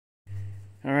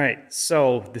All right,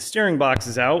 so the steering box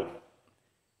is out,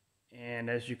 and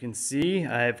as you can see,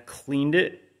 I've cleaned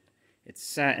it. It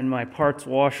sat in my parts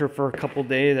washer for a couple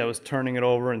days. I was turning it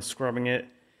over and scrubbing it.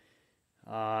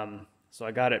 So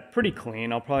I got it pretty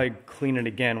clean. I'll probably clean it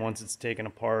again once it's taken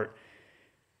apart.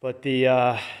 But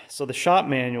so the shop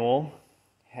manual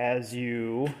has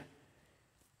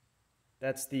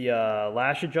that's the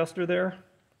lash adjuster there.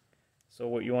 So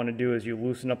what you want to do is you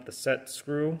loosen up the set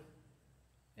screw,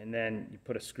 and then you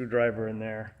put a screwdriver in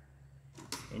there,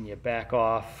 and you back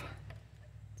off.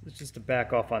 It's just to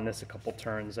back off on this a couple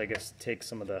turns, I guess, to take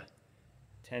some of the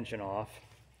tension off.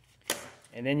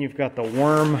 And then you've got the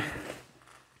worm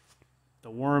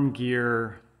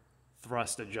gear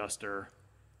thrust adjuster,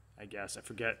 I guess. I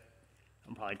forget,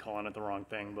 I'm probably calling it the wrong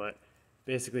thing, but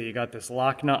basically you got this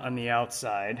lock nut on the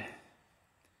outside.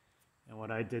 And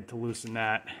what I did to loosen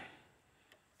that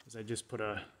is I just put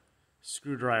a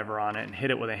screwdriver on it and hit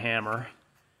it with a hammer,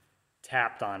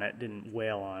 tapped on it, didn't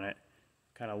wail on it,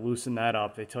 kind of loosen that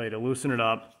up. They tell you to loosen it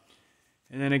up.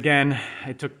 And then again,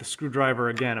 I took the screwdriver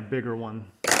again, a bigger one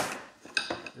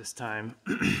this time,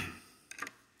 and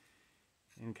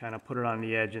kind of put it on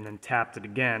the edge and then tapped it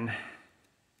again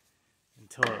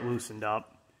until it loosened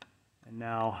up. And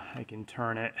now I can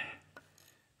turn it.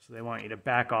 So they want you to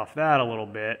back off that a little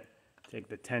bit, take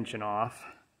the tension off,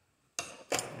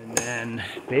 and then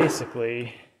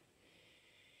basically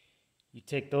you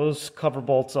take those cover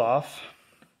bolts off.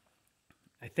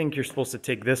 I think you're supposed to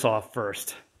take this off first.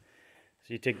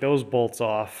 So you take those bolts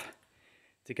off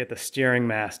to get the steering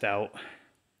mast out.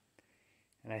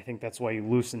 And I think that's why you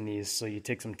loosen these, so you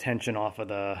take some tension off of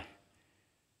the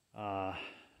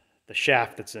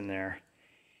shaft that's in there.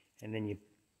 And then you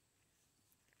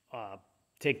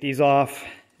take these off.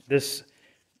 This,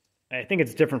 I think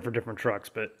it's different for different trucks,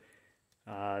 but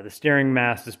the steering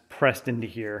mast is pressed into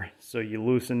here. So you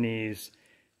loosen these,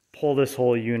 pull this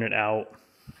whole unit out,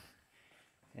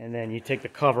 and then you take the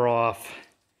cover off,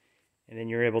 and then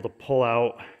you're able to pull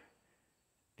out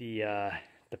the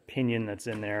pinion that's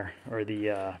in there, or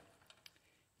the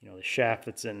the shaft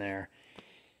that's in there.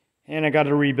 And I got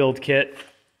a rebuild kit.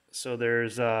 So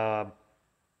there's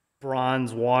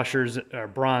bronze washers, or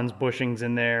bronze bushings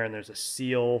in there, and there's a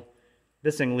seal.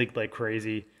 This thing leaked like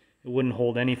crazy. It wouldn't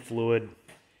hold any fluid.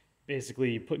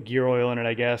 Basically, you put gear oil in it,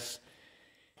 I guess.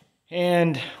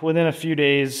 And within a few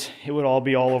days, it would all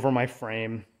be all over my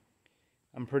frame.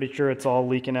 I'm pretty sure it's all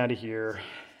leaking out of here.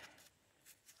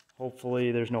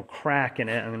 Hopefully there's no crack in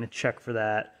it. I'm going to check for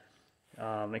that.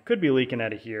 It could be leaking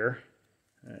out of here.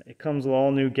 It comes with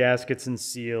all new gaskets and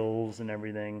seals and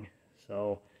everything.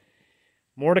 So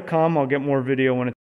more to come. I'll get more video when it's